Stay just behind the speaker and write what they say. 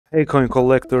Hey coin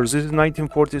collectors, this is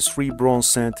 1943 bronze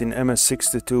cent in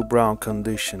MS62 brown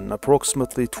condition.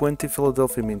 Approximately 20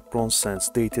 Philadelphia Mint bronze cents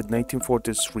dated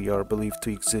 1943 are believed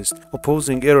to exist.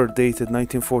 Opposing error dated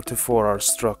 1944 are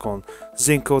struck on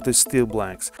zinc-coated steel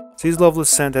blanks. This lovely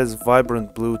cent has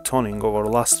vibrant blue toning over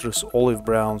lustrous olive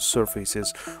brown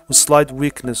surfaces, with slight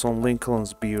weakness on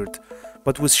Lincoln's beard,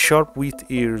 but with sharp wheat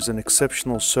ears and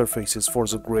exceptional surfaces for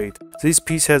the grade. This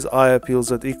piece has eye appeals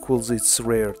that equals its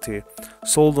rarity.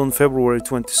 Sold on February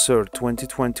 23,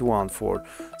 2021 for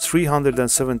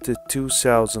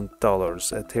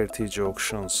 $372,000 at heritage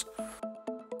auctions.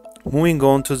 Moving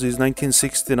on to this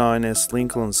 1969 S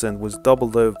Lincoln cent with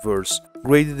double obverse,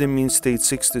 graded in Mint State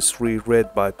 63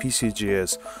 red by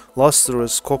PCGS,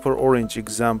 lustrous copper-orange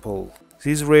example.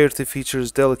 This rarity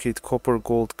features delicate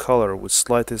copper-gold color with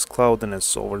slightest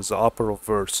cloudiness over the upper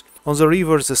obverse. On the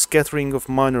reverse, a scattering of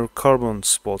minor carbon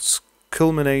spots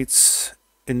culminates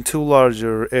in two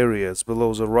larger areas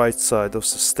below the right side of the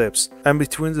steps and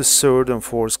between the third and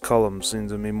fourth columns in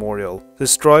the memorial. The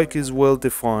strike is well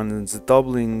defined and the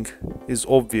doubling is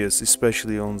obvious,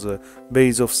 especially on the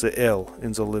base of the L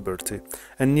in the Liberty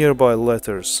and nearby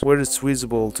letters where it's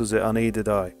visible to the unaided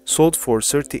eye. Sold for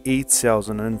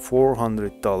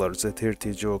 $38,400 at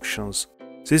heritage auctions.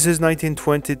 This is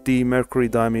 1920D Mercury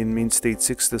dime in Mint State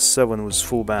 67 with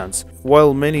full bands.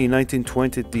 While many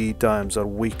 1920D dimes are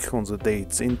weak on the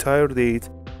date, the entire date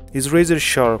is razor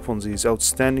sharp on this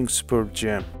outstanding superb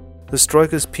gem. The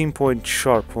strike is pinpoint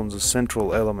sharp on the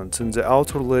central elements and the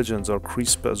outer legends are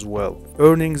crisp as well,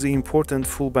 earning the important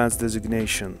full bands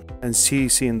designation and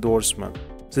CAC endorsement.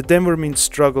 The Denver Mint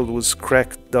struggled with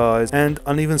cracked dies and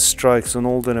uneven strikes on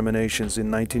all denominations in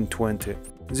 1920.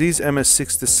 This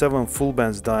MS67 full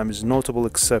bands dime is a notable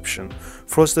exception.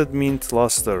 Frosted mint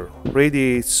luster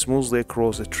radiates smoothly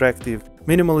across attractive,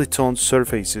 minimally toned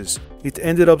surfaces. It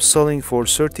ended up selling for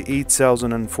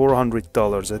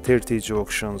 $38,400 at heritage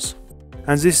auctions.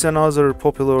 And this is another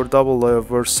popular double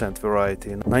obverse cent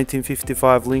variety,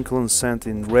 1955 Lincoln cent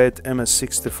in red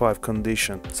MS65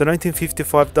 condition. The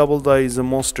 1955 double die is the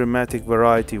most dramatic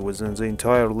variety within the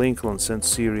entire Lincoln cent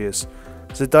series.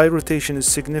 The die rotation is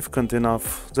significant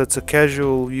enough that the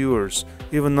casual viewers,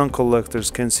 even non-collectors,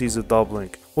 can see the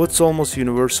doubling. What's almost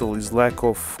universal is lack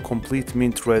of complete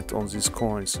mint red on these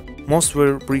coins. Most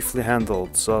were briefly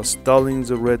handled, thus dulling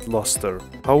the red luster.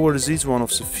 However, this is one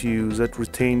of the few that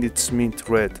retained its mint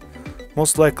red,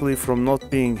 most likely from not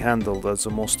being handled as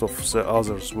most of the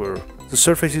others were. The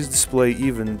surfaces display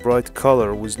even, bright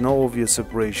color with no obvious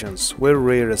abrasions, were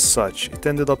rare as such. It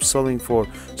ended up selling for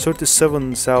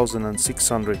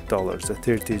 $37,600 at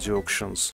heritage auctions.